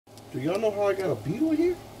Do y'all know how I got a beetle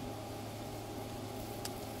here?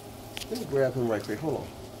 Let me grab him right quick. Hold on.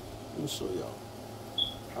 Let me show y'all.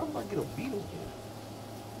 How did I get a beetle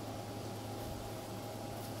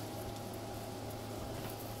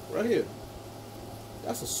here? Right here.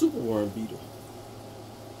 That's a superworm beetle.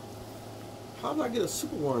 How did I get a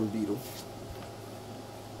superworm beetle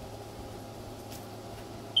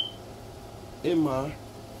in my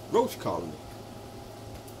roach colony?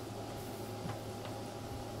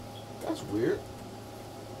 That's weird.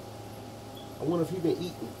 I wonder if he's been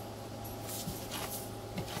eating.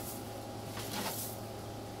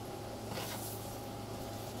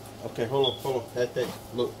 Okay, hold on. Hey,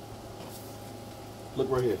 look. Look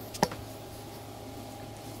right here.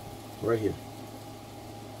 Right here.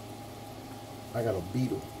 I got a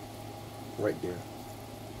beetle right there.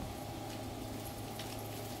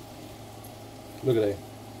 Look at that.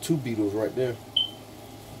 2 beetles right there.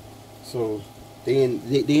 So they in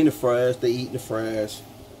the fries, they eating the fries.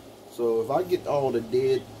 So if I get all the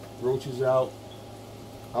dead roaches out,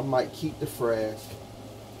 I might keep the fries,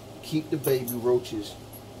 keep the baby roaches,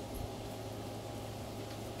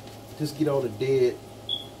 just get all the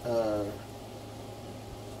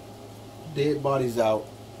dead bodies out,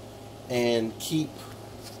 and keep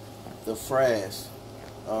the fries.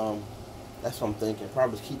 That's what I'm thinking.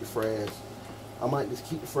 Probably just keep the fries. I might just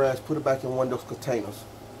keep the fries, put it back in one of those containers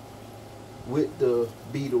with the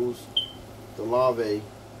beetles, the larvae,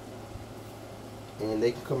 and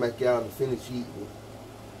they can come back out and finish eating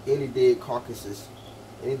any dead carcasses,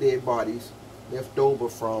 any dead bodies left over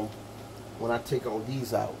from when I take all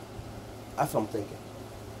these out. That's what I'm thinking.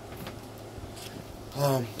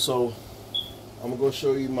 So I'm gonna go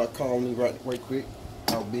show you my colony right quick,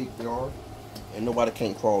 how big they are, and nobody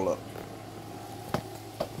can't crawl up.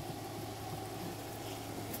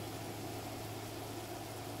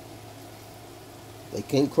 They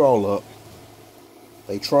can't crawl up.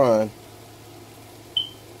 They trying.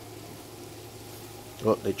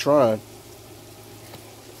 Look, they trying.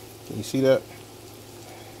 Can you see that?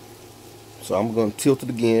 So I'm gonna tilt it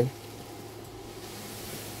again.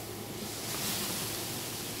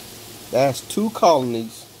 That's 2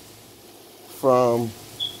 colonies from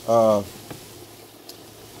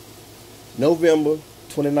November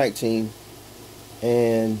 2019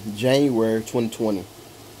 and January 2020.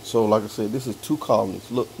 So like I said, this is 2 colonies.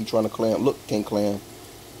 Look, he trying to clam. Look, can't clam.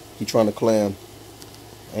 He trying to clam.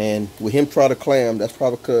 And with him trying to clam, that's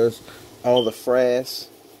probably because all the frass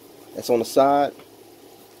that's on the side,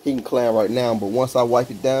 he can clam right now. But once I wipe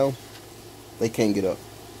it down, they can't get up.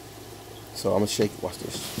 So I'm gonna shake it. Watch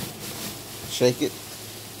this. Shake it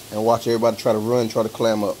and watch everybody try to run, try to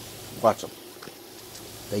clam up. Watch them.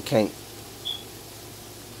 They can't.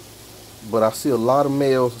 But I see a lot of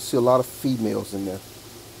males, I see a lot of females in there.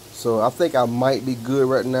 So I think I might be good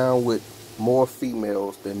right now with more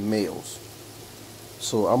females than males.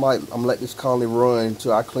 So I'm gonna let this colony run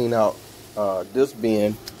until I clean out this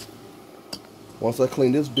bin. Once I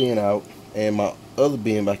clean this bin out and my other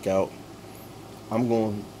bin back out, I'm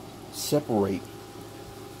gonna separate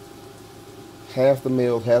half the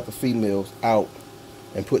males, half the females out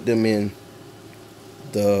and put them in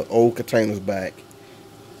the old containers back.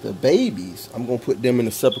 The babies, I'm gonna put them in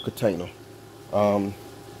a separate container.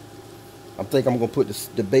 I think I'm gonna put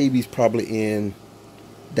the babies probably in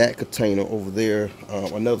that container over there.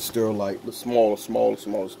 Another sterilite, the smaller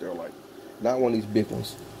sterilite, not one of these big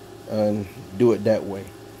ones, and do it that way.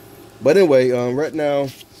 But anyway, right now,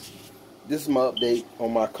 this is my update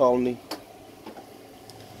on my colony.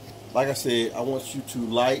 Like I said, I want you to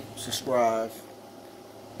like, subscribe,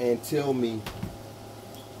 and tell me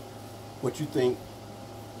what you think,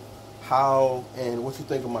 how, and what you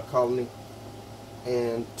think of my colony.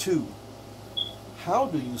 And 2, how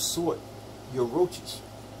do you sort your roaches?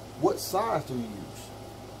 What size do you use?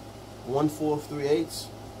 1/4, 3/8,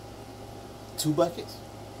 2 buckets?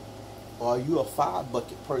 Or are you a 5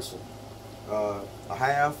 bucket person? A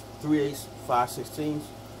half, 3/8, 5/16,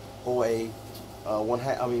 or a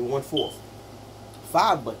 1/4,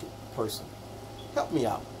 5 bucket person? Help me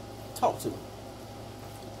out. Talk to me.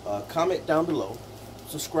 Comment down below,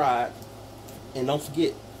 subscribe, and don't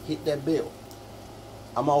forget, hit that bell.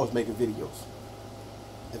 I'm always making videos.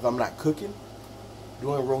 If I'm not cooking,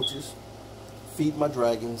 doing roaches, feeding my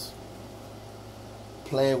dragons,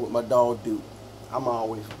 playing with my dog Duke, I'm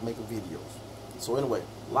always making videos. So anyway,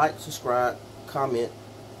 like, subscribe, comment,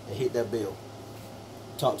 and hit that bell.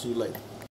 Talk to you later.